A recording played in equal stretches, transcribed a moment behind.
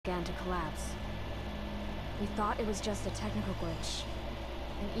began to collapse. We thought it was just a technical glitch,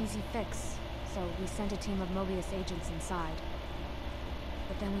 an easy fix, so we sent a team of Mobius agents inside.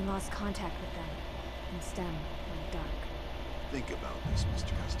 But then we lost contact with them, and STEM went dark. Think about this,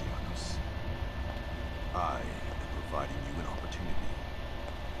 Mr. Castellanos. I am providing you an opportunity.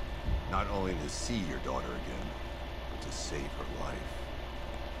 Not only to see your daughter again, but to save her life.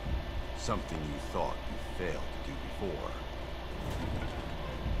 Something you thought you failed to do before.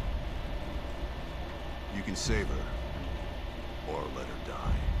 You can save her, or let her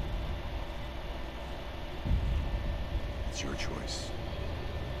die. It's your choice.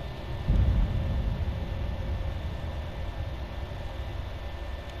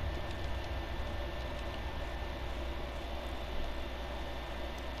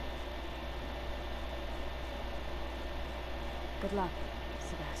 Good luck,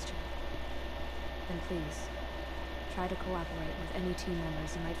 Sebastian. And please, try to cooperate with any team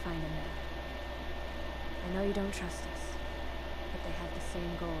members you might find in there. I know you don't trust us, but they have the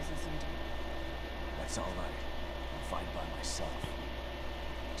same goals as you do. That's all right. I'm fine by myself.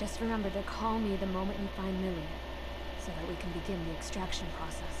 Just remember to call me the moment you find Millie, so that we can begin the extraction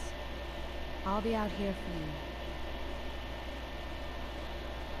process. I'll be out here for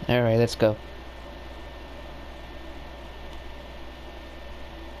you. Alright, let's go.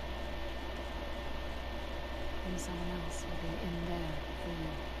 And someone else will be in there for you.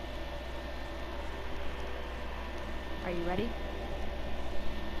 Are you ready?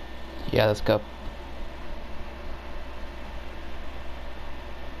 Yeah, let's go.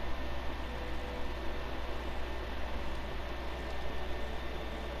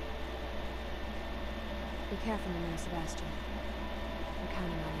 Be careful in there, Sebastian. We're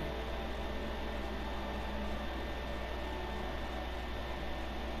counting on you.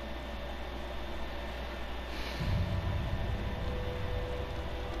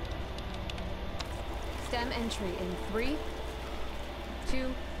 STEM entry in 3,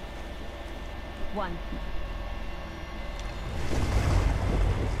 2, 1.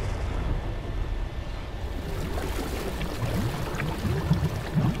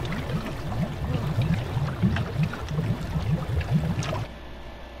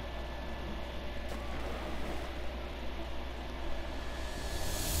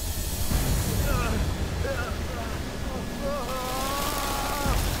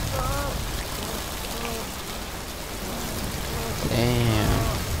 Damn.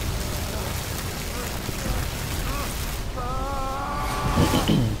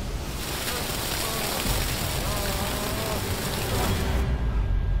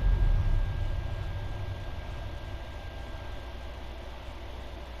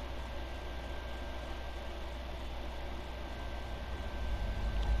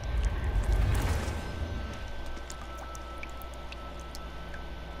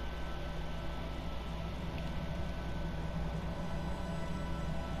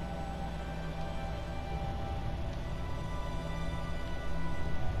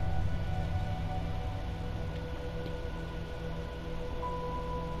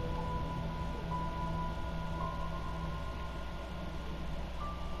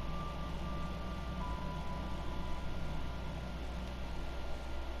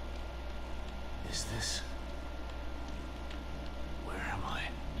 Is this... Where am I?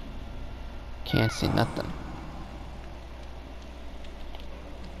 Can't see nothing.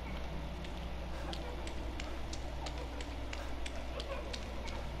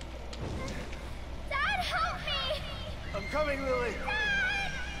 Dad, help me! I'm coming, Lily!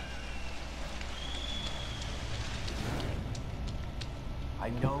 I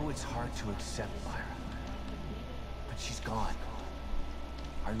know it's hard to accept, Myra. But she's gone.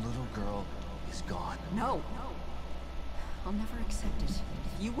 Our little girl is gone. No. I'll never accept it.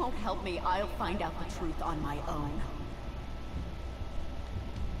 If you won't help me, I'll find out the truth on my own.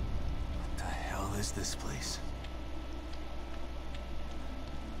 What the hell is this place?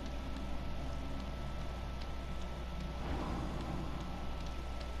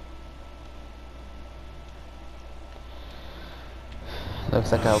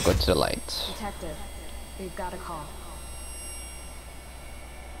 Looks like I'll go to the light. Detective, we've got a call.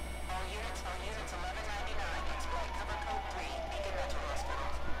 All units 1199. Exploit cover code 3, Beacon Mental Hospital.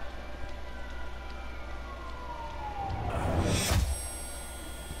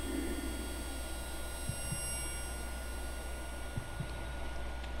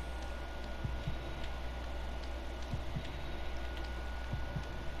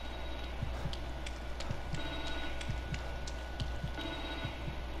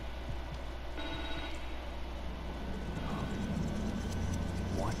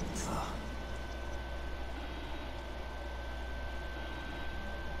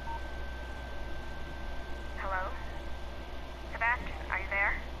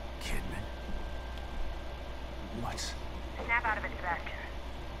 Snap out of it, Sebastian.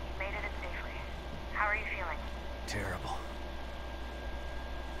 You made it in safely. How are you feeling? Terrible.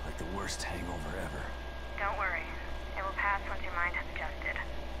 Like the worst hangover ever. Don't worry. It will pass once your mind has adjusted.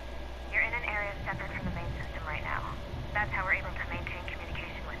 You're in an area separate from the main system right now. That's how we're able to maintain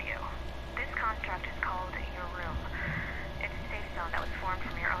communication with you. This construct is called your room. It's a safe zone that was formed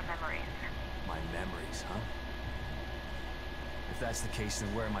from your own memories. My memories, huh? If that's the case, then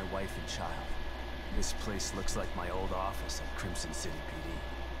where are my wife and child? This place looks like my old office at Crimson City PD.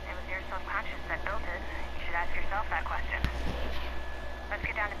 It was your subconscious that built it. You should ask yourself that question. Let's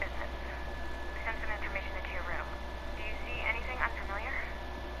get down to business. Send some information into your room. Do you see anything unfamiliar?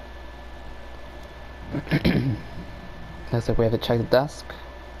 Looks like we have to check the desk.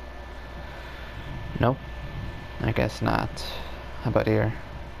 Nope. I guess not. How about here?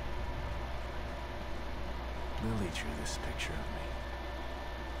 Lily drew this picture of me.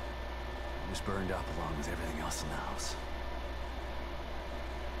 It was burned up along with everything else in the house.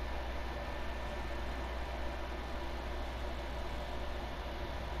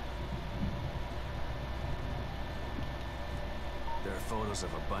 There are photos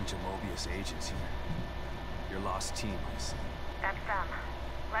of a bunch of Mobius agents here. Your lost team, I see. That's them.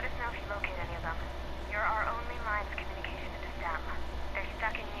 Let us know if you locate any of them. You're our only line of communication into STEM. They're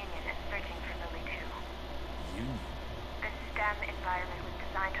stuck in Union and searching for Lily too. Union? The STEM environment was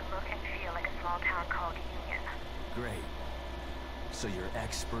designed to look and feel like a small town called Union. Great. So your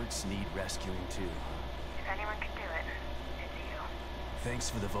experts need rescuing too. If anyone can do it, it's you.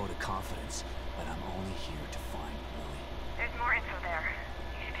 Thanks for the vote of confidence, but I'm only here to find Lily. There's more info there.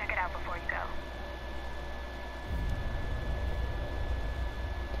 You should check it out before you go.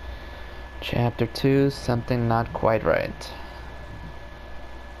 Chapter 2, something not quite right.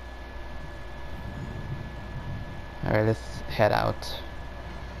 Alright, let's head out.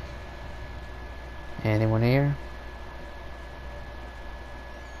 Anyone here?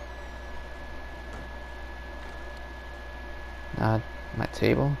 Not my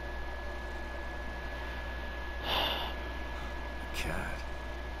table. A cat.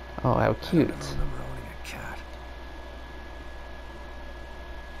 Oh, how I cute. don't ever remember owning a cat.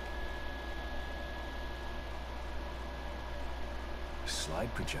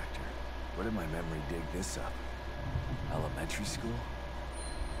 Slide projector. Where did my memory dig this up? Elementary school?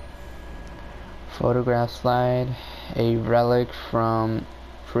 Photograph slide, a relic from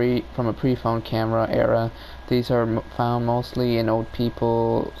a pre-phone camera era. These are found mostly in old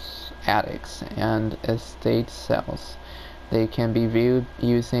people's attics and estate cells. They can be viewed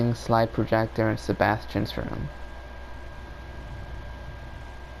using slide projector in Sebastian's room.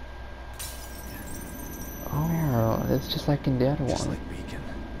 Oh, that's just like in the other Just one. like Beacon.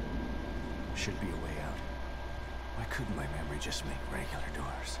 Should be a way out. Why couldn't my memory just make regular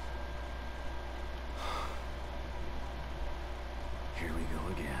doors? Here we go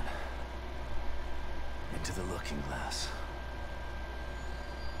again. Into the looking glass.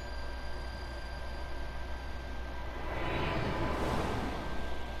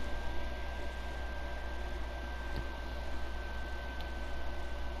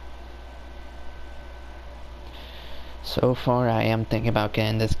 So far, I am thinking about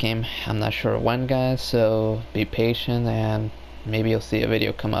getting this game. I'm not sure when, guys, so be patient and maybe you'll see a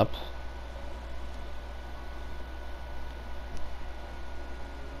video come up.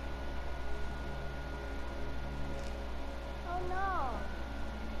 Oh no.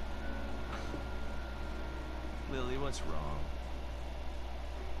 Lily, what's wrong?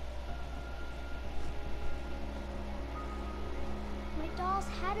 My doll's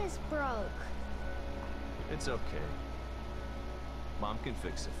head is broke. It's okay. Mom can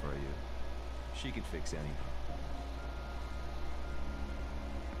fix it for you. She can fix anything.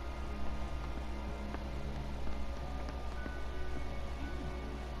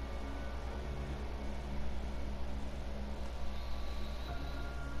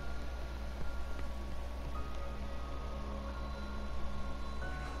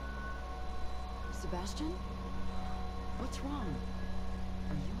 Sebastian? What's wrong?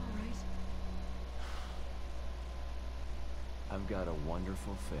 Are you alright? I've got a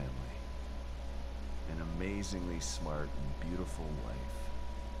wonderful family. An amazingly smart and beautiful wife.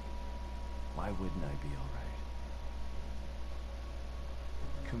 Why wouldn't I be alright?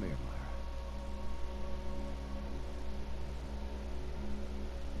 Come here, Myra.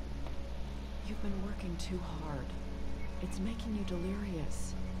 You've been working too hard. It's making you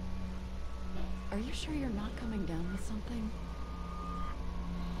delirious. Are you sure you're not coming down with something?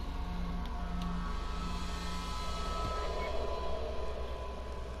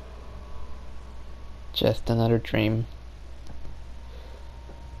 Just another dream.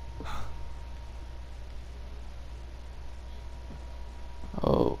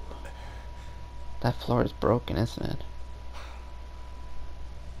 floor is broken, isn't it?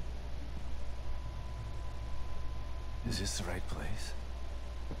 Is this the right place?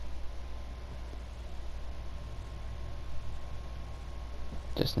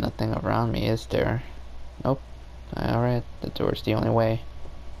 There's nothing around me, is there? Nope. Alright, the door's the only way.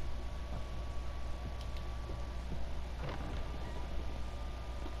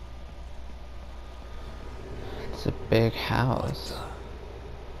 It's a big house.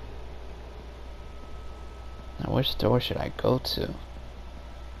 Now which door should I go to?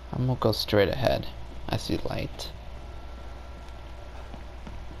 I'm gonna go straight ahead. I see light.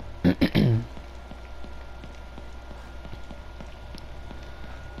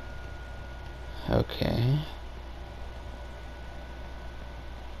 Okay.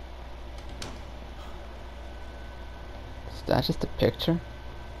 Is that just a picture?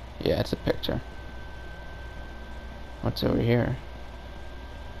 Yeah, it's a picture. What's over here?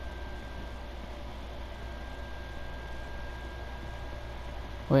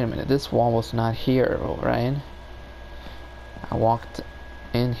 Wait a minute, this wall was not here, right? I walked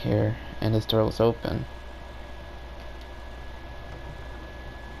in here and this door was open.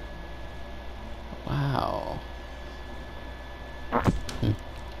 Wow.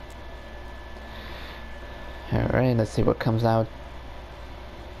 Alright, let's see what comes out.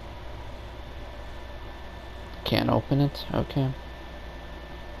 Can't open it? Okay.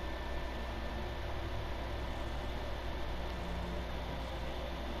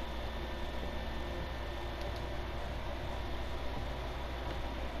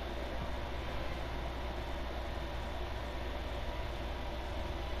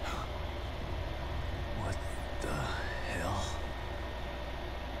 What the hell?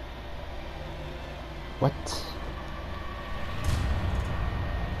 What?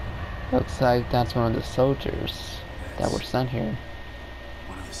 Looks like that's one of the soldiers that were sent here.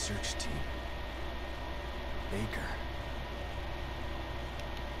 One of the search team. Baker.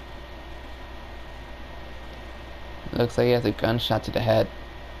 Looks like he has a gunshot to the head.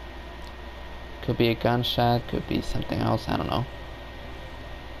 Could be a gunshot, could be something else, I don't know.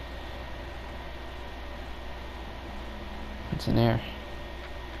 What's in there?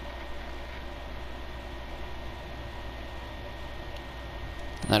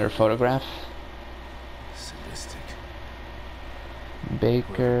 Another photograph. Sadistic.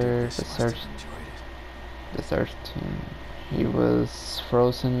 Baker, This the must search have enjoyed it. The search team. He was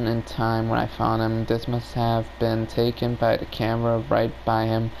frozen in time when I found him. This must have been taken by the camera right by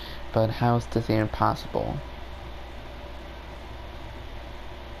him, but how is this even possible?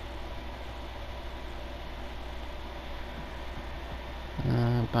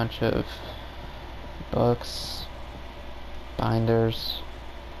 A bunch of books, binders.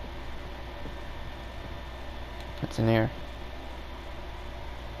 What's in here?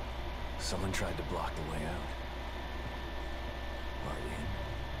 Someone tried to block the way out. Or in.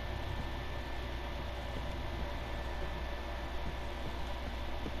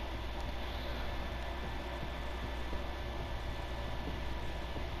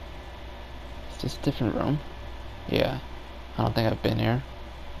 Is this a different room? Yeah. I don't think I've been here.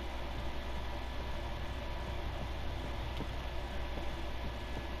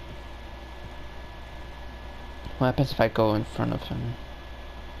 What happens if I go in front of him?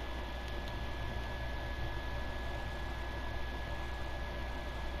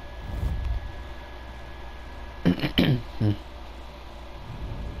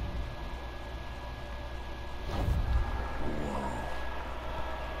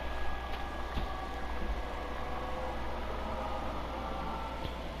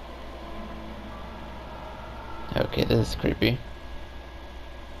 Okay, this is creepy.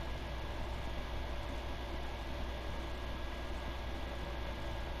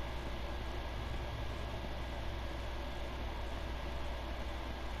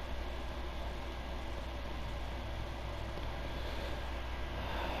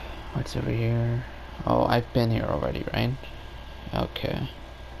 What's over here? Oh, I've been here already, right? Okay.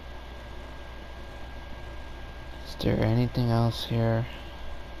 Is there anything else here?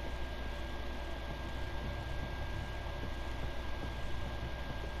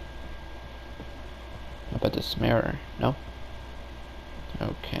 How about this mirror? Nope.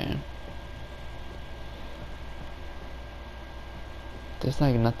 Okay. There's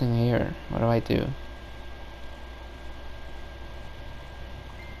like nothing here. What do I do?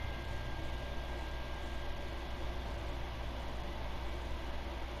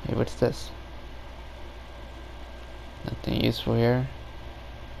 Hey, what's this? Nothing useful here.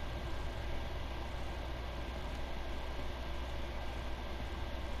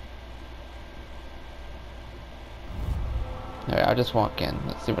 Alright, I'll just walk in.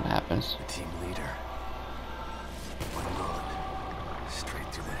 Let's see what happens. The team leader.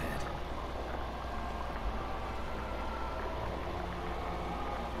 straight through the head.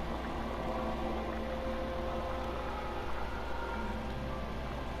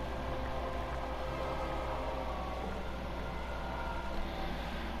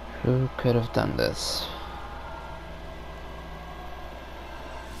 Who could have done this?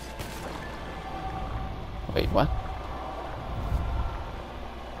 Wait, what?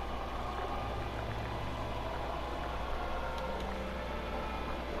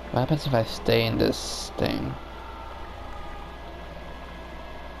 What happens if I stay in this thing?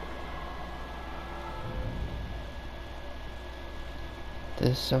 This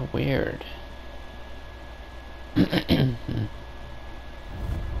is so weird.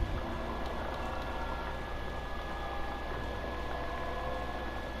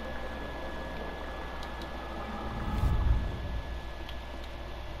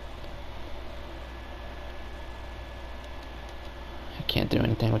 Can't do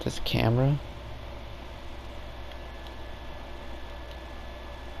anything with this camera.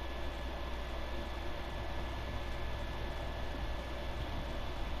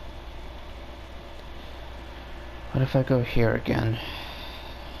 What if I go here again?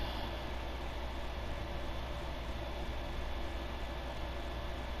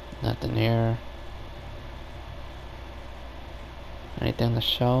 Nothing here. Anything on the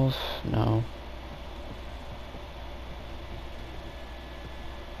shelf? No.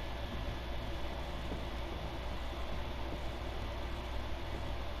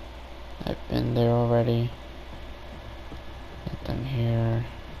 I've been there already. Nothing here.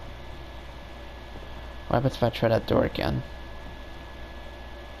 What happens if I try that door again?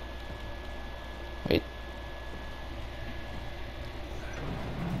 Wait.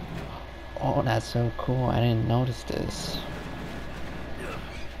 Oh, that's so cool. I didn't notice this.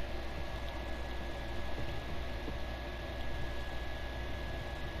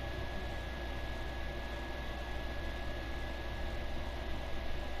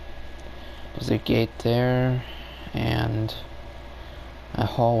 There's a gate there and a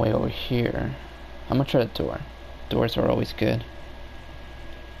hallway over here. I'm gonna try the door. Doors are always good.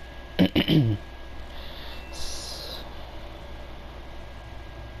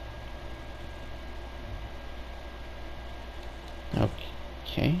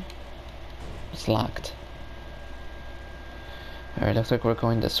 Okay. It's locked. Alright, looks like we're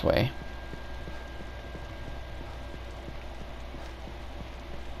going this way.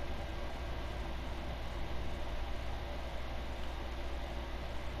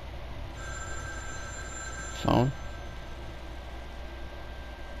 Phone.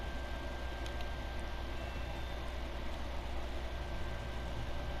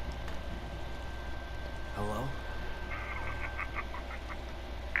 Hello?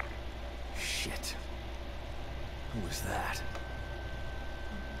 Shit. Who was that?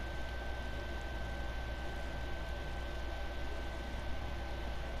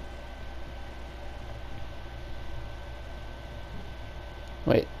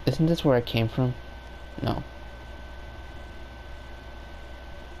 Wait, isn't this where I came from? No.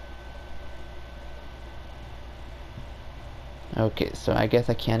 Okay, so I guess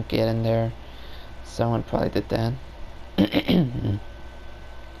I can't get in there. Someone probably did that.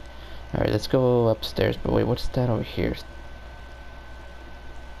 Alright, let's go upstairs. But wait, what's that over here?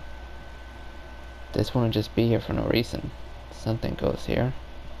 This wouldn't just be here for no reason. Something goes here.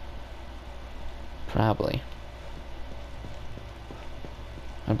 Probably.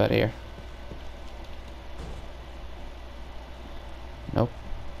 What about here? Nope.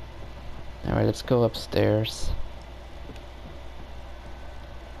 Alright, let's go upstairs.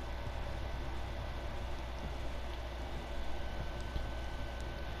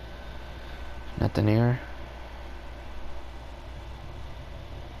 Nothing here.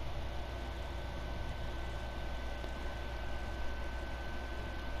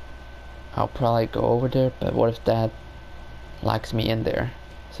 I'll probably go over there, but what if that locks me in there?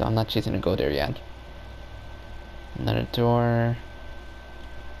 So I'm not choosing to go there yet. Another door.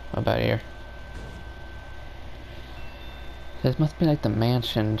 What about here? This must be like the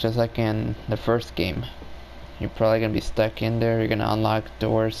mansion, just like in the first game. You're probably gonna be stuck in there. You're gonna unlock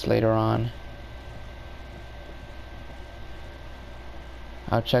doors later on.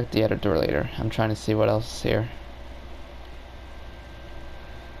 I'll check the other door later. I'm trying to see what else is here.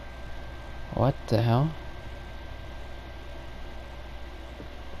 What the hell?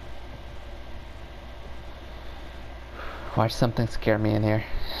 Why did something scare me in here?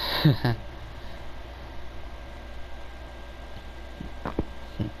 Is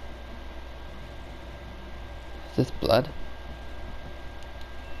this blood?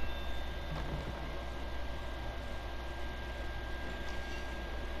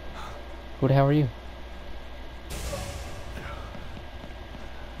 Who the hell are you?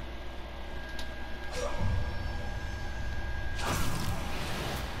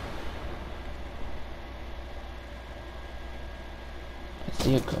 I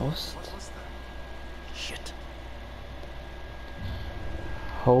see a ghost. What was that? Shit.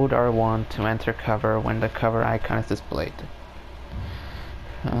 Hold R1 to enter cover when the cover icon is displayed.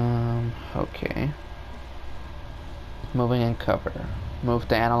 Okay. Moving in cover. Move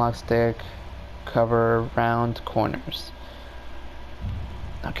the analog stick, cover round corners.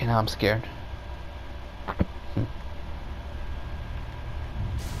 Okay, now I'm scared.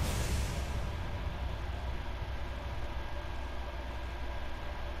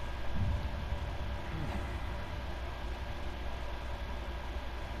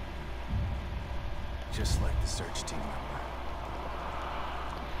 Just like the search team member.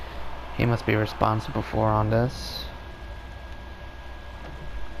 He must be responsible for on this.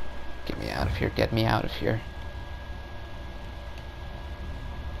 Get me out of here, get me out of here.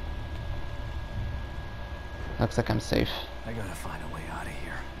 Looks like I'm safe. I gotta find a way out of here.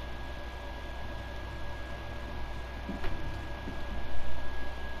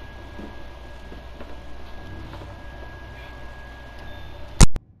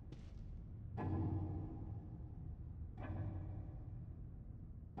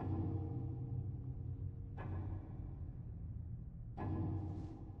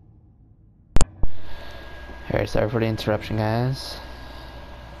 Alright, sorry for the interruption, guys.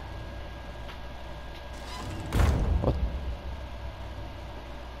 What?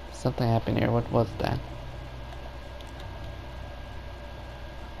 Something happened here. What was that?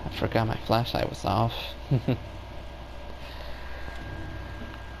 I forgot my flashlight was off. The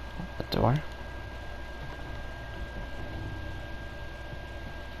door.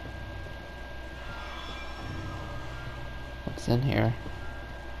 What's in here?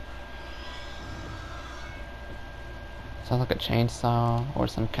 Sounds like a chainsaw or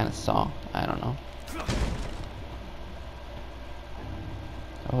some kind of saw. I don't know.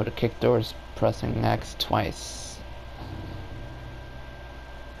 Oh, the kick door is pressing X twice.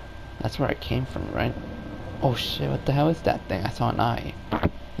 That's where I came from, right? Oh shit, what the hell is that thing? I saw an eye.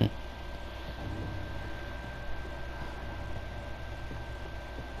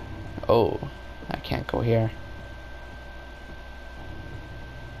 Oh, I can't go here.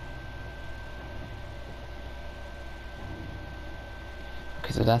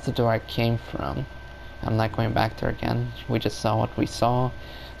 Okay, so that's the door I came from. I'm not going back there again. We just saw what we saw.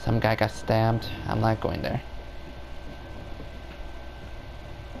 Some guy got stabbed. I'm not going there.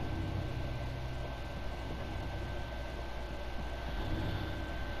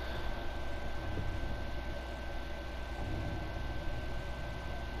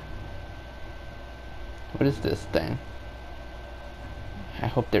 What is this thing? I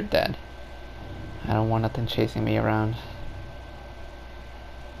hope they're dead. I don't want nothing chasing me around.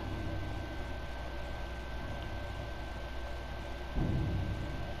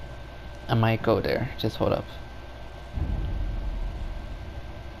 I might go there. Just hold up.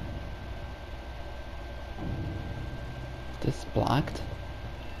 This is blocked?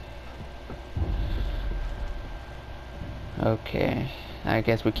 Okay. I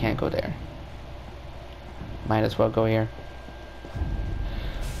guess we can't go there. Might as well go here.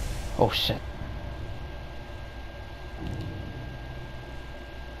 Oh shit.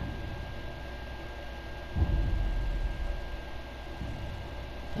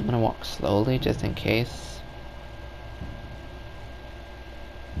 I'm gonna walk slowly just in case.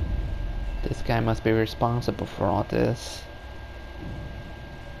 This guy must be responsible for all this.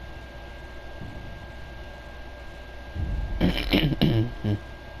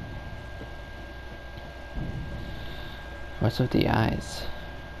 What's with the eyes?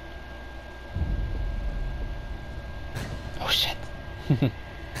 Oh shit.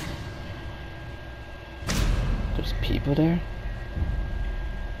 There's people there?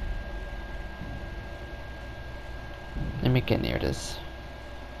 Let me get near this.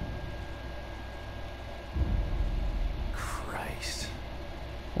 Christ.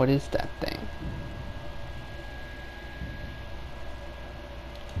 What is that thing?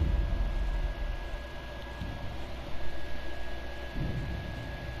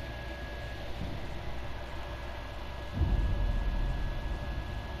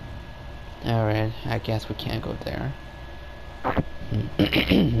 Alright, I guess we can't go there.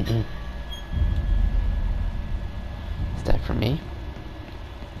 Is that for me?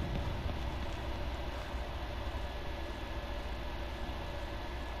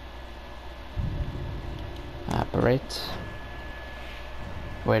 Operate.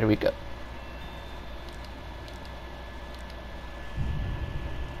 Where do we go?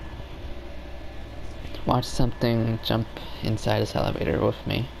 watch something jump inside this elevator with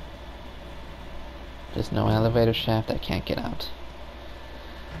me. There's no elevator shaft, I can't get out.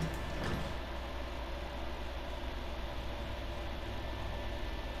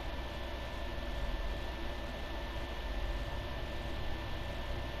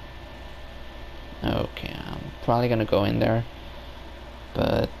 Okay, I'm probably gonna go in there,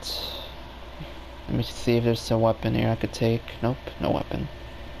 but let me see if there's a weapon here I could take. Nope, no weapon.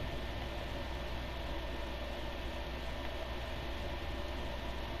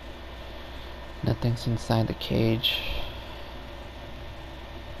 Nothing's inside the cage.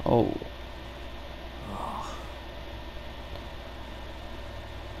 Oh.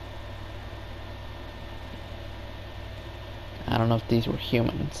 I don't know if these were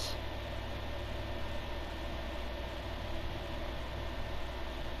humans.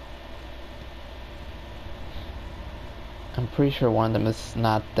 I'm pretty sure one of them is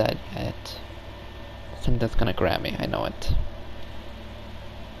not dead yet. Something's gonna grab me, I know it.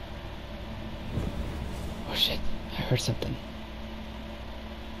 Oh shit, I heard something.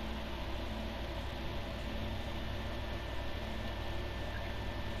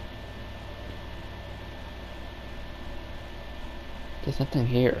 There's nothing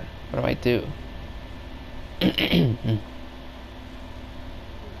here. What do I do?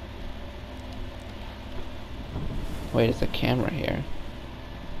 Wait, there's a camera here.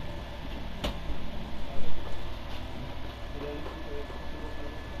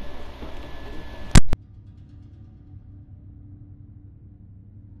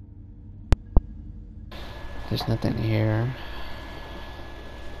 There's nothing here.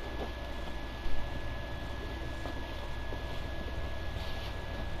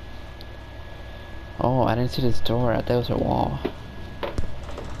 Oh, I didn't see this door. I thought it was a wall.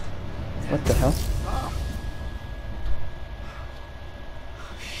 What the hell?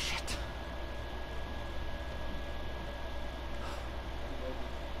 Shit.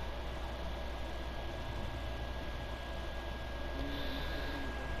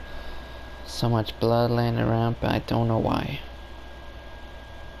 So much blood laying around, but I don't know why.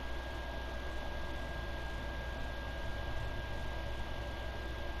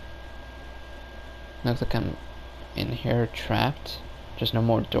 Looks like I'm in here trapped. There's no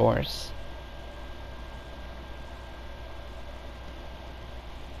more doors.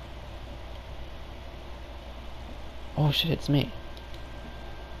 Oh shit, it's me.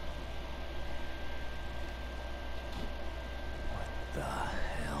 What the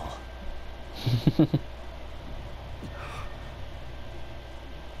hell?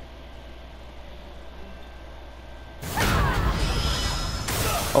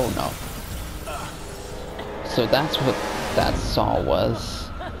 Oh no. So that's what that saw was.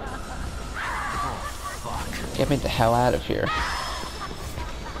 Get me the hell out of here.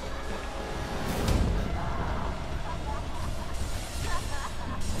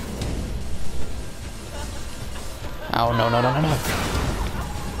 Oh no no no no no.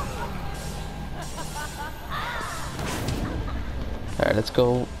 Alright, let's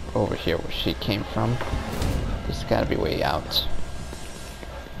go over here where she came from. There's gotta be a way out.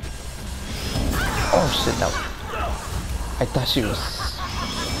 Oh shit, no. I thought she was...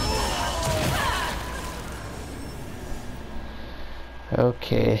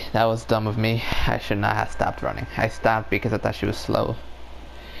 Okay, that was dumb of me. I should not have stopped running. I stopped because I thought she was slow.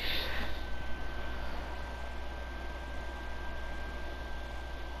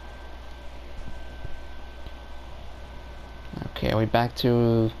 Okay, are we back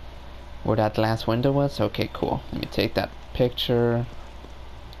to where that last window was? Okay, cool. Let me take that picture.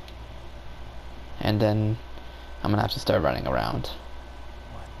 And then I'm gonna have to start running around.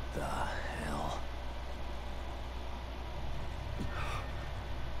 What the hell?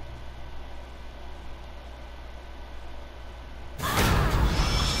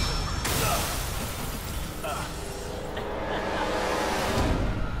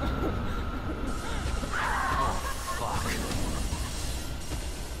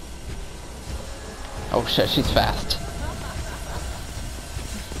 Oh shit, she's fast.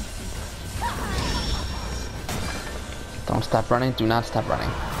 Don't stop running, do not stop running.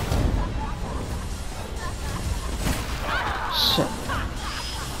 Shit.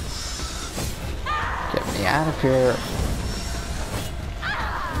 Get me out of here.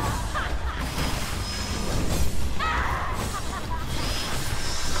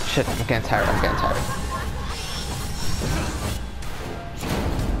 Shit, I'm getting tired, I'm getting tired.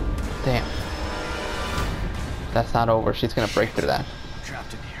 Damn. That's not over, she's gonna break through that.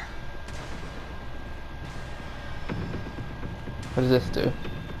 Trapped in here. What does this do?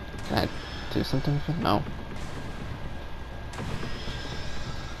 Can I do something with it? No.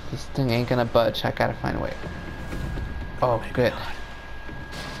 This thing ain't gonna budge. I gotta find a way. Oh, good.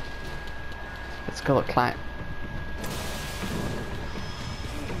 Let's go climb.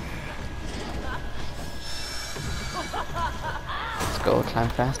 Let's go climb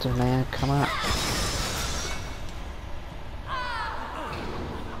faster, man. Come on.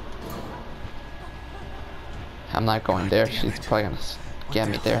 I'm not going there. She's probably gonna get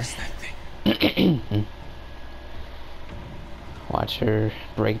me there. Watch her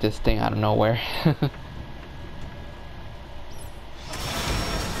break this thing out of nowhere.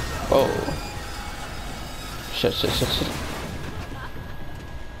 Oh. Shit.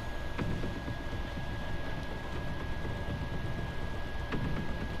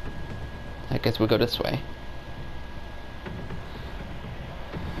 I guess we go this way.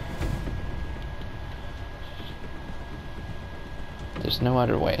 There's no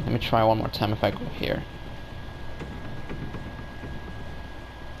other way. Let me try one more time if I go here.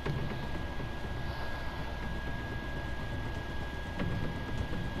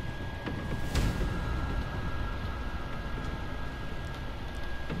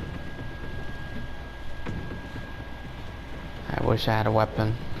 I wish I had a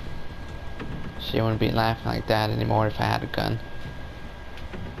weapon. She wouldn't be laughing like that anymore if I had a gun.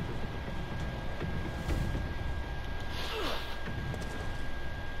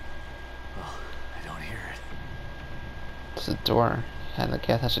 Oh, I don't hear it. It's a door. I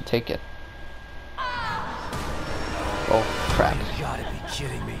guess I should take it. Oh, crap. You gotta be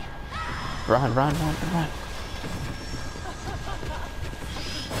kidding me. Run.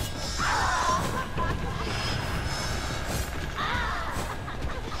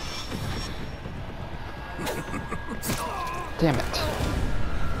 Damn it.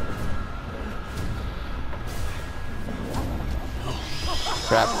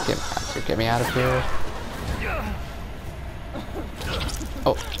 Crap, get me out of here.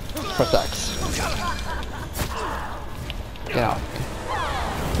 Oh, protects. Get out.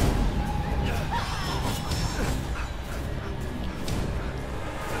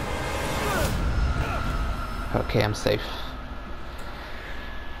 Okay, I'm safe.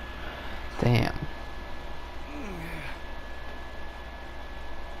 Damn.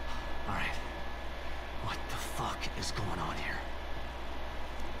 Alright. What the fuck is going on here?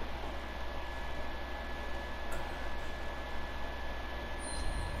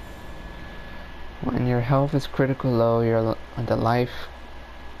 When your health is critically low, the life,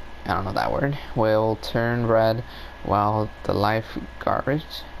 I don't know that word, will turn red, while the life gauge,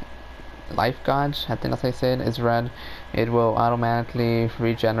 I think that's how I say it, is red. It will automatically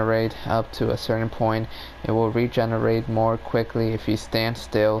regenerate up to a certain point. It will regenerate more quickly if you stand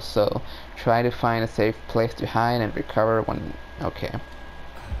still, so try to find a safe place to hide and recover when... Okay.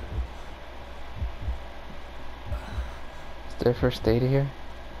 Is there first aid here?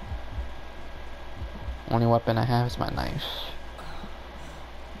 Only weapon I have is my knife.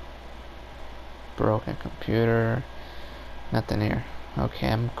 Broken computer. Nothing here. Okay,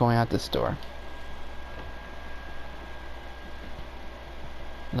 I'm going out this door.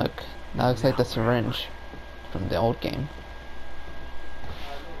 Look, that looks like the syringe from the old game.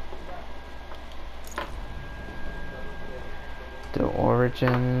 The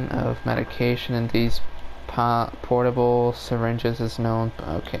origin of medication in these portable syringes is known.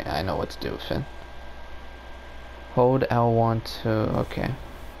 Okay, I know what to do with it. Hold L1 to... okay.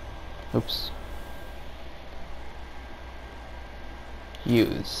 Oops.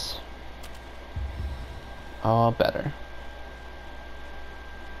 Use. Oh, better.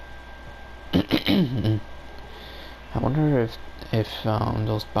 I wonder if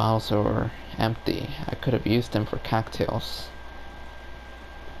those bottles were empty. I could have used them for cocktails.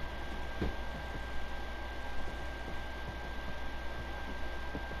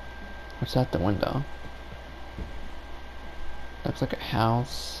 What's out the window? Looks like a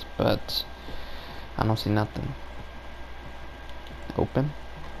house, but I don't see nothing. Open.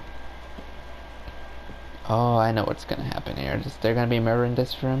 Oh, I know what's gonna happen here. Is there gonna be a mirror in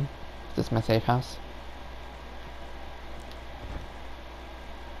this room? Is this my safe house?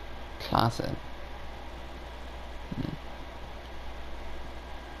 Closet.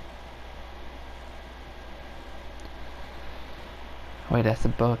 Wait, that's a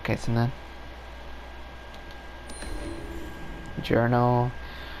book, isn't it? Journal.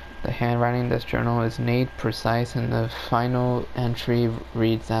 The handwriting in this journal is neat, precise, and the final entry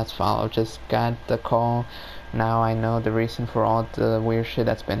reads as follows. Just got the call. Now I know the reason for all the weird shit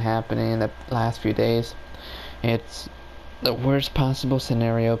that's been happening in the last few days. It's the worst possible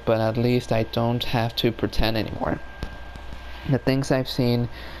scenario, but at least I don't have to pretend anymore. The things I've seen,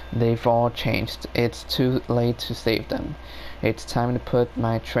 they've all changed. It's too late to save them. It's time to put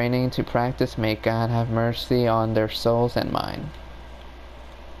my training to practice. May God have mercy on their souls and mine.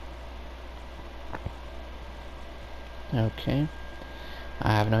 Okay.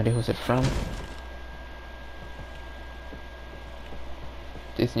 I have no idea who's it from.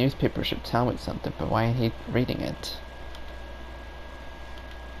 This newspaper should tell me something, but why ain't he reading it?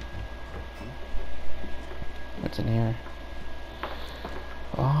 What's in here?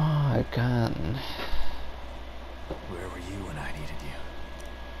 Oh, a gun. Where were you when I needed you?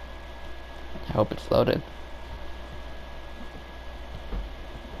 I hope it's loaded.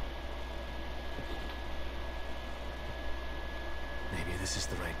 Maybe this is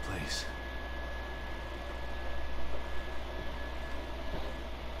the right place.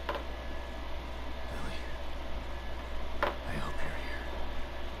 Lily, I hope you're here.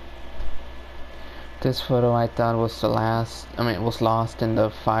 This photo I thought was the last, it was lost in the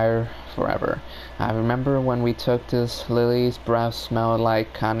fire forever. I remember when we took this, Lily's breath smelled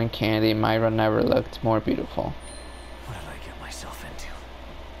like cotton candy. Myra never looked more beautiful. What did I get myself into?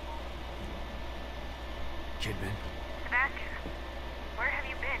 Kidman? Sebastian, where have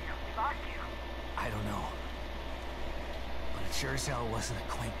you been? We lost you. I don't know. But it sure as hell wasn't a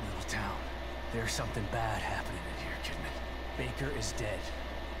quaint little town. There's something bad happening in here, Kidman. Baker is dead.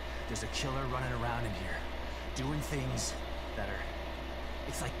 There's a killer running around in here, doing things that are...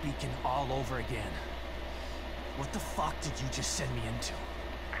 It's like Beacon all over again. What the fuck did you just send me into?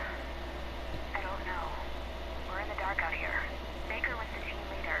 I don't know. We're in the dark out here. Baker was the team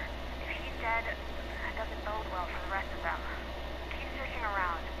leader. If he's dead, that doesn't bode well for the rest of them. Keep searching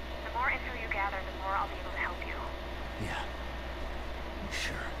around. The more info you gather, the more I'll be able to help you. Yeah.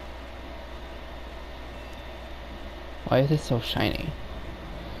 Sure. Why is it so shiny?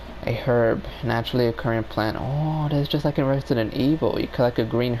 A herb, naturally occurring plant. Oh, that's just like in Resident Evil. You collect a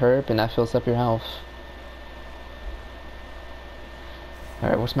green herb and that fills up your health.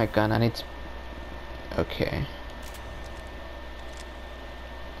 Alright, where's my gun? I need to... Okay.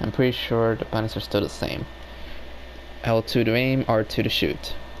 I'm pretty sure the buttons are still the same. L2 to aim, R2 to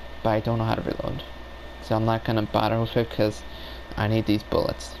shoot. But I don't know how to reload. So I'm not gonna bother with it because I need these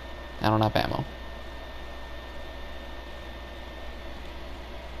bullets. I don't have ammo.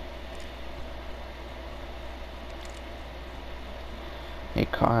 A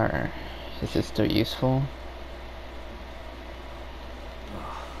car. Is this still useful?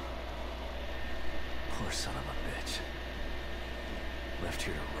 Oh. Poor son of a bitch. Left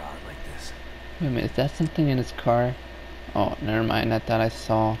here to rot like this. Wait a minute, is that something in his car? Oh, never mind. I thought I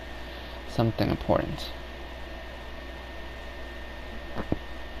saw something important.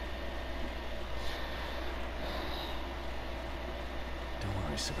 Don't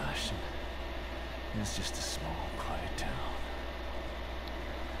worry, Sebastian. It's just a small, quiet town.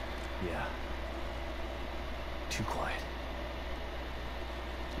 Yeah. Too quiet.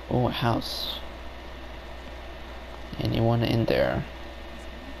 Oh, a house. Anyone in there?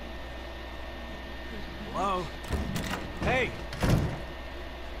 Hello? Hey!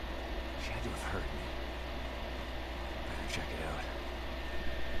 She had to have heard me. Better check it out.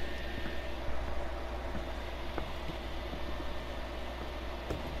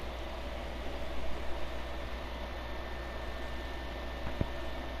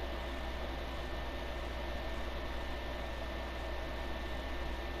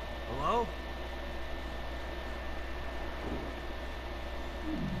 Hello?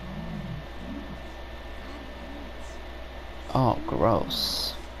 Oh,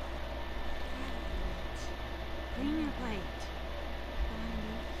 gross. Clean your plate.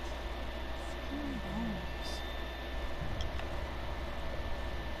 Skin and bones.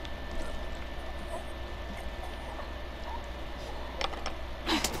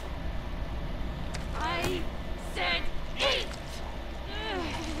 I said eat!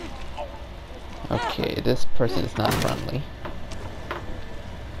 Okay, this person is not friendly.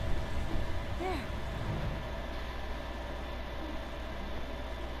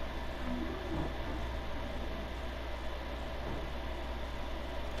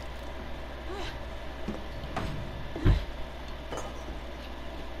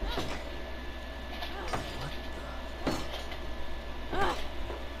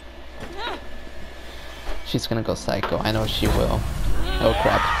 She's gonna go psycho. I know she will. Oh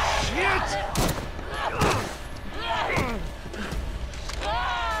crap.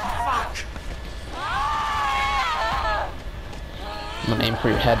 I'm gonna aim for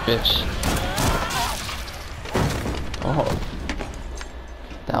your head, bitch. Oh.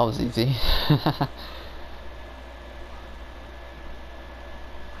 That was easy.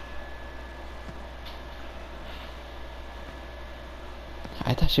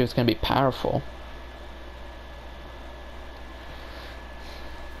 I thought she was gonna be powerful.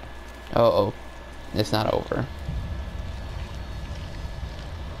 Uh-oh. It's not over.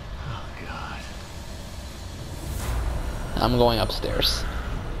 Oh, God. I'm going upstairs.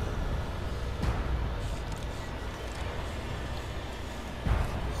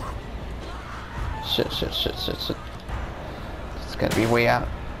 Shit. It's gotta be way out.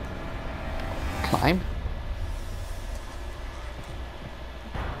 Climb?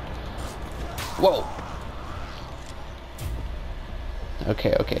 Whoa!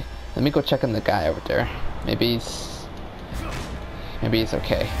 Okay. Let me go check on the guy over there. Maybe he's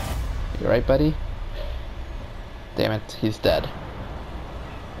okay. You right, buddy? Damn it, he's dead.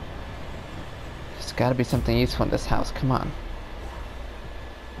 There's gotta be something useful in this house, come on.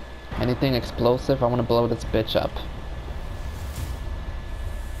 Anything explosive? I wanna blow this bitch up.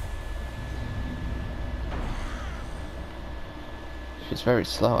 She's very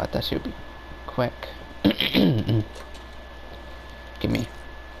slow, I thought she would be quick. Gimme.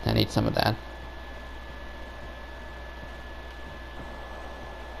 I need some of that.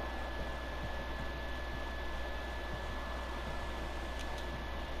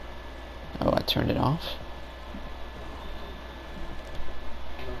 Oh, I turned it off.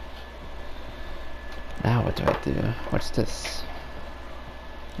 Now what do I do? What's this?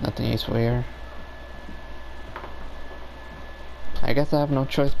 Nothing useful here. I guess I have no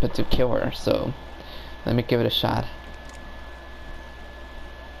choice but to kill her, so let me give it a shot.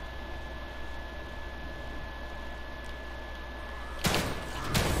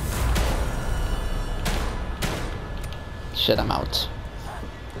 Shit, I'm out.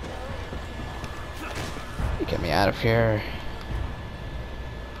 Get me out of here.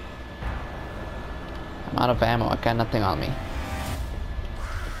 I'm out of ammo, I got nothing on me.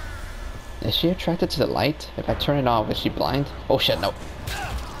 Is she attracted to the light? If I turn it off, is she blind? Oh shit, no.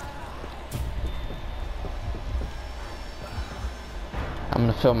 I'm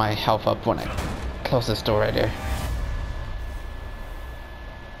gonna fill my health up when I close this door right here.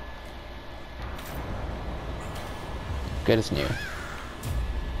 Good as new.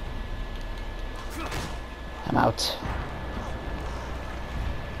 I'm out.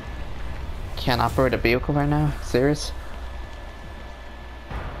 Can't operate a vehicle right now? Serious?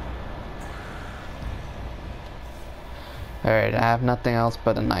 Alright, I have nothing else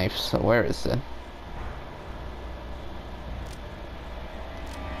but a knife, so where is it?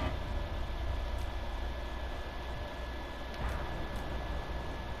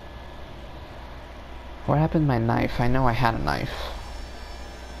 What happened to my knife? I know I had a knife.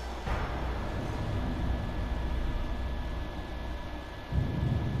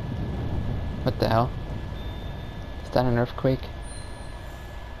 What the hell? Is that an earthquake?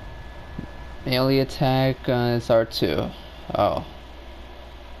 Melee attack is R2. Oh.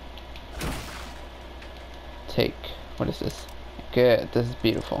 Take. What is this? Good. This is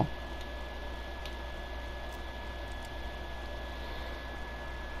beautiful.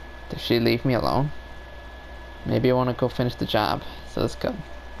 Did she leave me alone? Maybe I want to go finish the job. So let's go.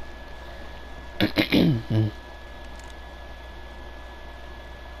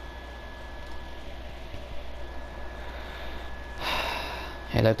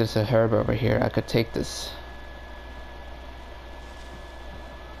 Hey, look, there's a herb over here. I could take this.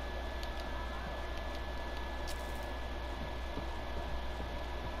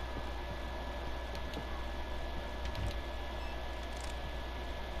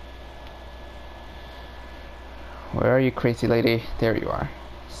 Where are you, crazy lady? There you are.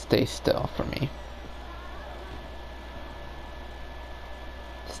 Stay still for me.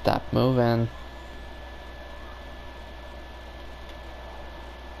 Stop moving.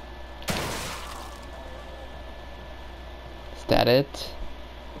 Is that it?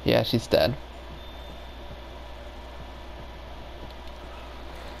 Yeah, she's dead.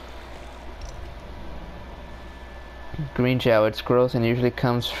 Green gel, it's gross and usually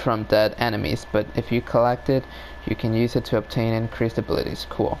comes from dead enemies, but if you collect it, you can use it to obtain increased abilities.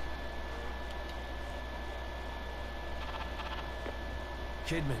 Cool.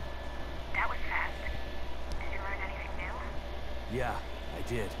 Kidman. That was fast. Did you learn anything new? Yeah, I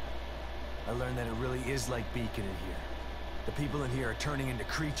did. I learned that it really is like Beacon in here. The people in here are turning into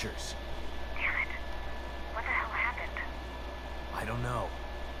creatures. Damn it. What the hell happened? I don't know.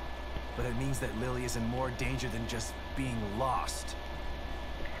 But it means that Lily is in more danger than just being lost.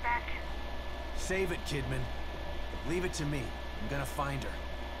 Sebastian. Save it, Kidman. Leave it to me. I'm gonna find her.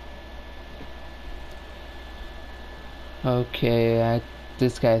 Okay,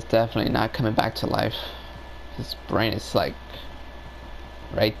 this guy's definitely not coming back to life. His brain is like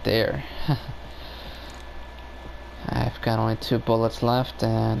right there. I've got only 2 bullets left,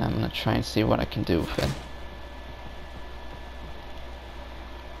 and I'm gonna try and see what I can do with it.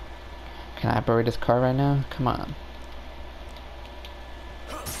 Can I bury this car right now? Come on.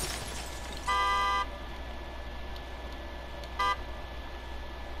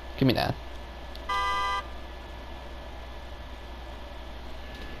 Give me that.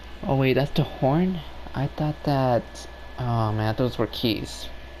 Oh wait, that's the horn? I thought that... Oh man, those were keys.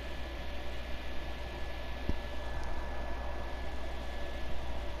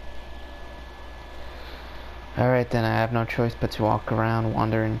 Alright then, I have no choice but to walk around,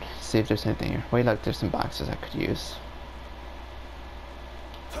 wander, and see if there's anything here. Wait, look, there's some boxes I could use.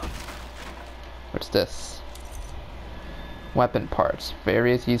 What's this? Weapon parts.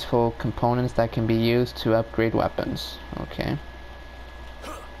 Various useful components that can be used to upgrade weapons. Okay.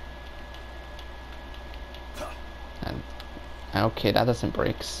 And, okay, that doesn't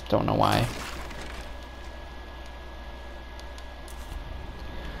break. Don't know why.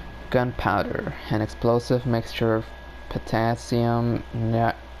 Gunpowder, an explosive mixture of potassium,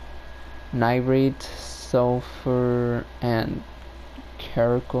 nitrate, sulfur, and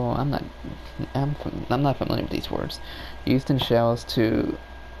charcoal. I'm not familiar with these words. Used in shells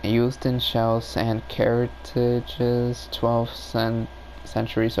and cartridges 12th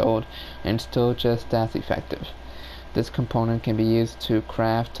centuries old and still just as effective. This component can be used to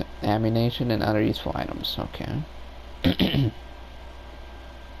craft ammunition and other useful items. Okay.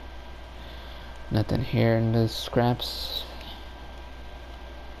 Nothing here in the scraps.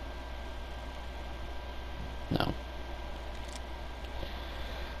 No.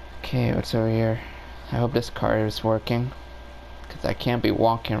 Okay, what's over here? I hope this car is working, because I can't be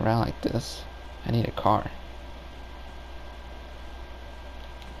walking around like this. I need a car.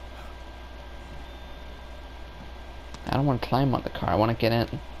 I don't want to climb on the car, I want to get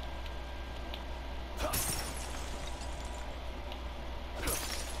in.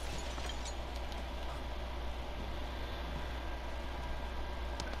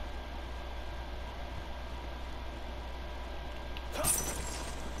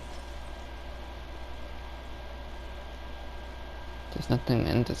 There's nothing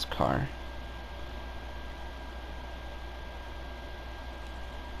in this car.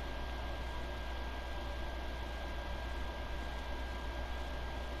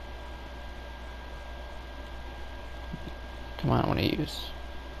 Come on, what do you use?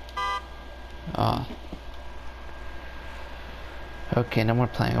 Ah. Okay, no more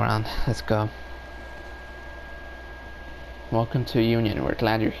playing around. Let's go. Welcome to Union. We're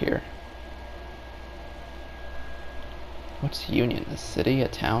glad you're here. What's Union? A city? A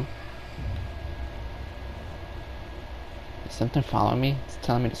town? Is something following me? It's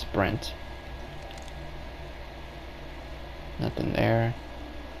telling me to sprint. Nothing there.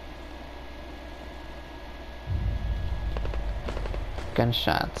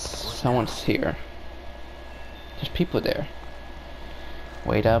 Gunshots. Someone's here. There's people there.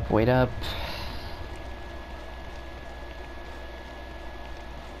 Wait up, wait up.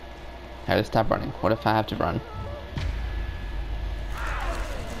 I gotta stop running. What if I have to run?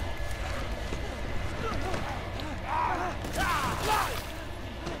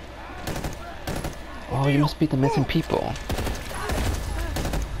 Oh, you must be the missing people.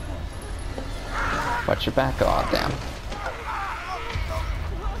 Watch your back, oh damn.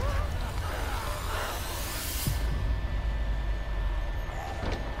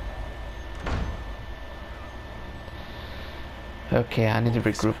 Okay, I need to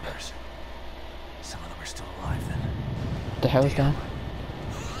regroup. Some of them are still alive then. The hell is that?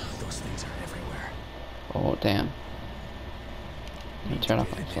 Those things are everywhere. Oh damn. Let me turn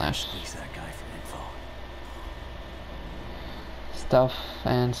off my flash. Squeeze that guy for info. Stealth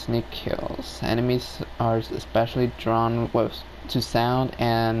and sneak kills. Enemies are especially drawn to sound,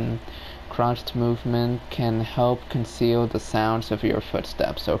 and crouched movement can help conceal the sounds of your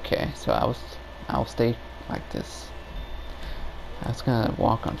footsteps. Okay, so I'll stay like this. I was gonna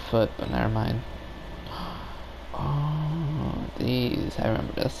walk on foot, but never mind. Oh, these. I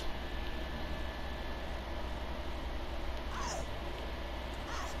remember this.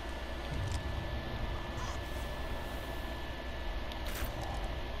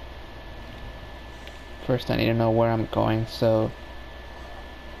 First, I need to know where I'm going, so...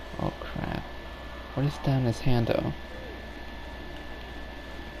 Oh, crap. What is down his hand, though?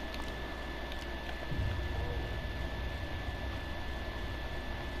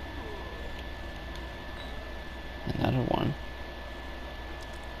 Another one.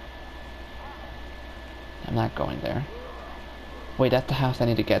 I'm not going there. Wait, that's the house I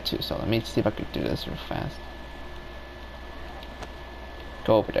need to get to, so let me see if I can do this real fast.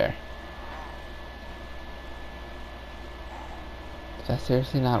 Go over there. Does that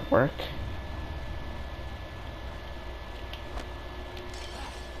seriously not work?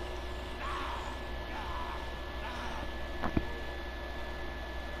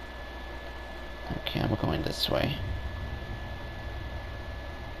 this way.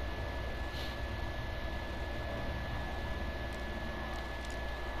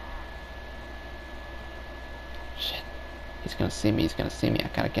 Shit. He's gonna see me, he's gonna see me. I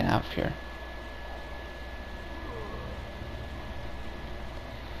gotta get out of here.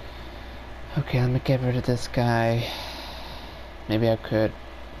 Okay, let me get rid of this guy. Maybe I could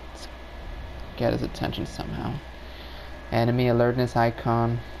get his attention somehow. Enemy alertness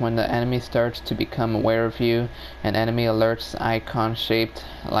icon. When the enemy starts to become aware of you, an enemy alerts icon shaped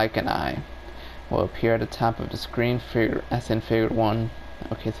like an eye will appear at the top of the screen, as in figure 1.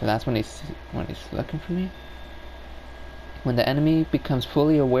 Okay, so that's when he's looking for me. When the enemy becomes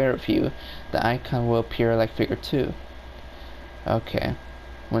fully aware of you, the icon will appear like figure 2. Okay.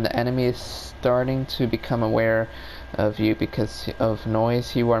 When the enemy is starting to become aware of you because of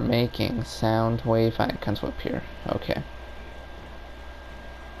noise you are making, sound wave icons will appear. Okay.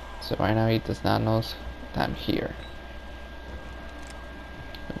 So right now he does not know that I'm here.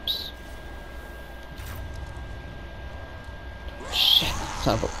 Oops. Shit,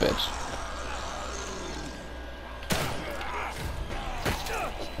 son of a bitch.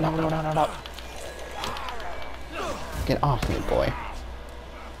 No. Get off me, boy.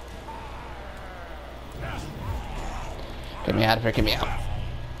 Get me out of here, get me out.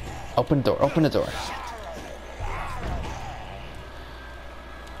 Open the door, open the door.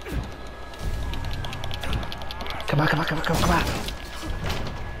 Come on.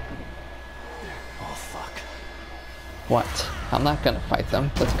 Oh, fuck. What? I'm not gonna fight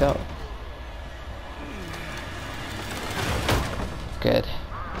them. Let's go. Good.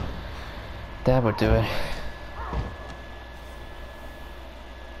 That would do it.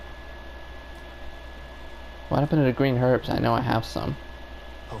 What happened to the green herbs? I know I have some.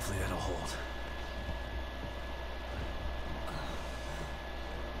 Hopefully that'll hold.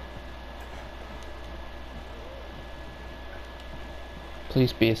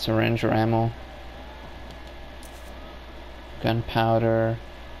 Please be a syringe or ammo. Gunpowder.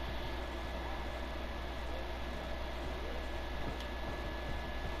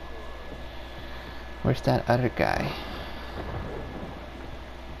 Where's that other guy?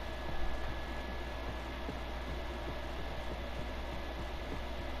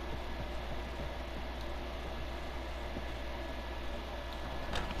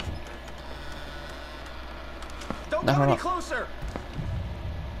 Don't come any closer!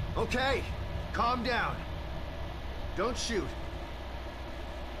 Okay, calm down. Don't shoot.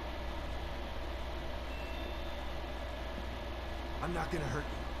 I'm not gonna hurt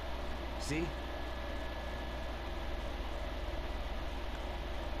you. See?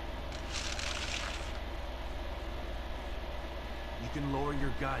 You can lower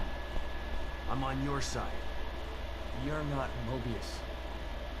your gun. I'm on your side. You're not Mobius.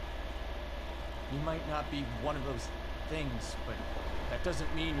 You might not be one of those things, but that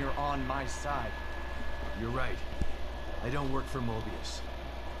doesn't mean you're on my side. You're right. I don't work for Mobius,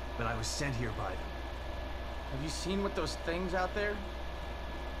 but I was sent here by them. Have you seen what those things out there?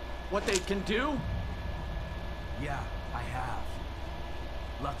 What they can do? Yeah, I have.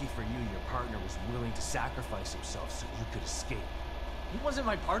 Lucky for you, your partner was willing to sacrifice himself so you could escape. He wasn't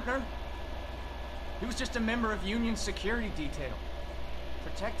my partner. He was just a member of Union's security detail.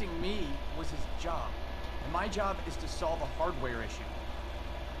 Protecting me was his job, and my job is to solve a hardware issue.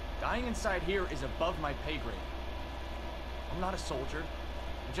 Dying inside here is above my pay grade. I'm not a soldier.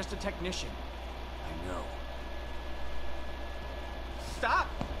 I'm just a technician. I know. Stop,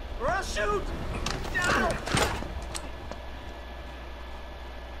 or I'll shoot! No!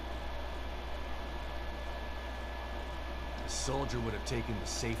 A soldier would have taken the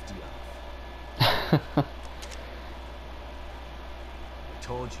safety off. I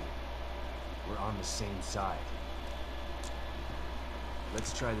told you, we're on the same side.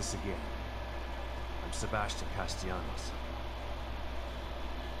 Let's try this again. I'm Sebastian Castellanos.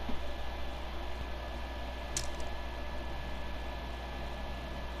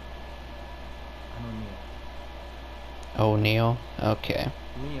 I'm O'Neill. O'Neill? Okay.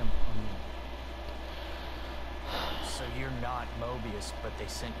 Liam O'Neill. So you're not Mobius, but they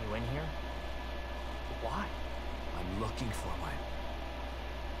sent you in here? Why? I'm looking for one.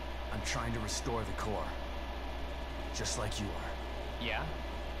 I'm trying to restore the core. Just like you are. Yeah?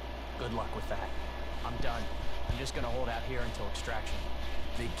 Good luck with that. I'm done. I'm just gonna hold out here until extraction.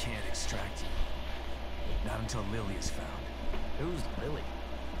 They can't extract you. Not until Lily is found. Who's Lily?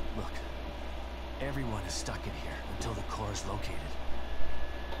 Look, everyone is stuck in here until the core is located.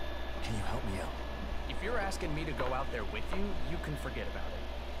 Can you help me out? If you're asking me to go out there with you, you can forget about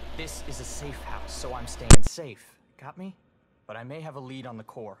it. This is a safe house, so I'm staying safe. Got me? But I may have a lead on the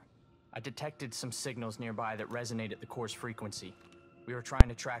core. I detected some signals nearby that resonate at the core's frequency. We were trying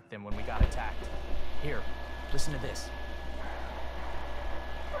to track them when we got attacked. Here, listen to this.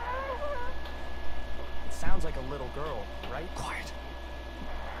 It sounds like a little girl, right? Quiet.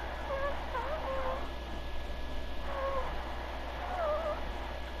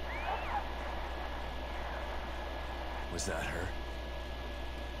 Was that her?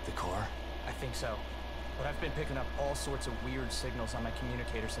 The core? I think so. But I've been picking up all sorts of weird signals on my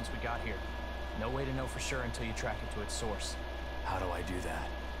communicator since we got here. No way to know for sure until you track it to its source. How do I do that?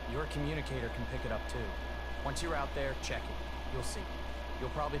 Your communicator can pick it up too. Once you're out there, check it. You'll see.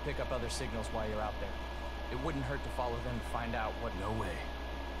 You'll probably pick up other signals while you're out there. It wouldn't hurt to follow them to find out what... No way.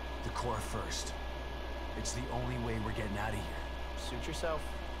 The core first. It's the only way we're getting out of here. Suit yourself.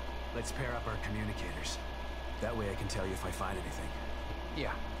 Let's pair up our communicators. That way I can tell you if I find anything.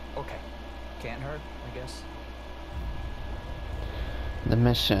 Yeah, okay. Can't hurt, I guess. The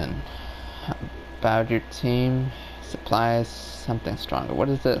mission. About your team. Supplies something stronger. What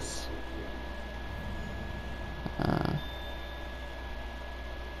is this?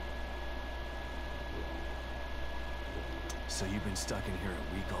 So you've been stuck in here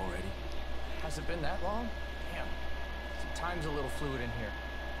a week already? Has it been that long? Damn. Time's a little fluid in here.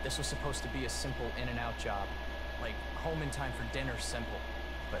 This was supposed to be a simple in-and-out job. Like, home in time for dinner simple.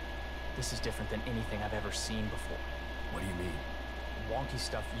 But this is different than anything I've ever seen before. What do you mean? Wonky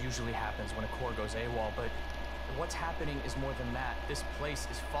stuff usually happens when a core goes AWOL, but what's happening is more than that. This place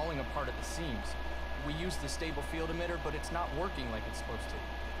is falling apart at the seams. We use the stable field emitter, but it's not working like it's supposed to.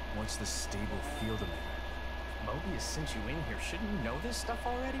 What's the stable field emitter? Mobius sent you in here. Shouldn't you know this stuff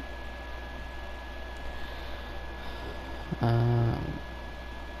already?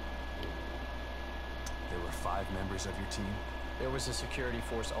 There were 5 members of your team? There was a security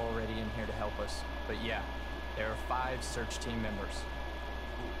force already in here to help us. But yeah, there are 5 search team members.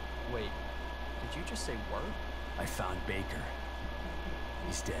 Wait, did you just say were? I found Baker.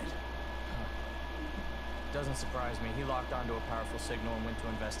 He's dead. Doesn't surprise me. He locked onto a powerful signal and went to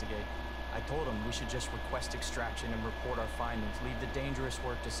investigate. I told him we should just request extraction and report our findings, leave the dangerous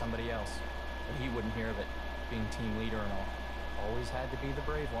work to somebody else. But he wouldn't hear of it, being team leader and all. Always had to be the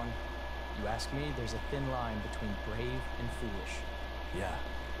brave one. You ask me, there's a thin line between brave and foolish. Yeah.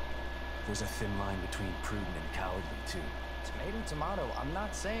 There's a thin line between prudent and cowardly, too. Tomato, tomato. I'm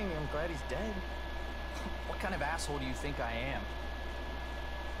not saying I'm glad he's dead. What kind of asshole do you think I am?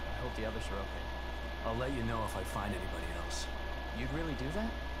 I hope the others are okay. I'll let you know if I find anybody else. You'd really do that?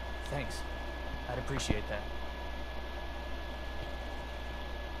 Thanks. I'd appreciate that.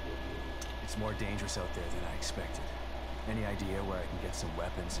 It's more dangerous out there than I expected. Any idea where I can get some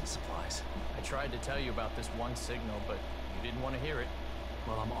weapons and supplies? I tried to tell you about this one signal, but you didn't want to hear it.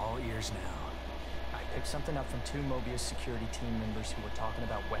 Well, I'm all ears now. I picked something up from 2 Mobius security team members who were talking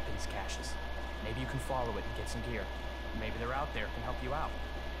about weapons caches. Maybe you can follow it and get some gear. Maybe they're out there, can help you out.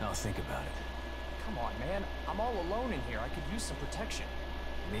 I'll think about it. Come on, man. I'm all alone in here. I could use some protection.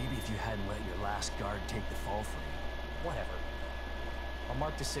 Maybe if you hadn't let your last guard take the fall for you. Whatever. I'll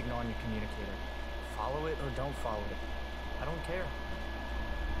mark the signal on your communicator. Follow it or don't follow it. I don't care.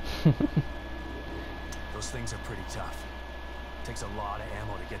 Those things are pretty tough. Takes a lot of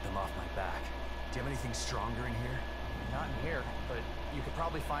ammo to get them off my back. Do you have anything stronger in here? Not in here, but you could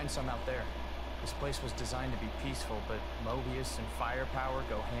probably find some out there. This place was designed to be peaceful, but Mobius and firepower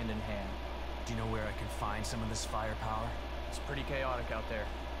go hand in hand. Do you know where I can find some of this firepower? It's pretty chaotic out there.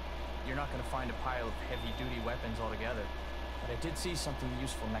 You're not going to find a pile of heavy-duty weapons altogether. But I did see something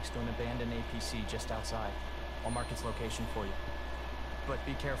useful next to an abandoned APC just outside. I'll mark its location for you. But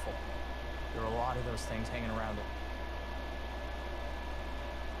be careful. There are a lot of those things hanging around it.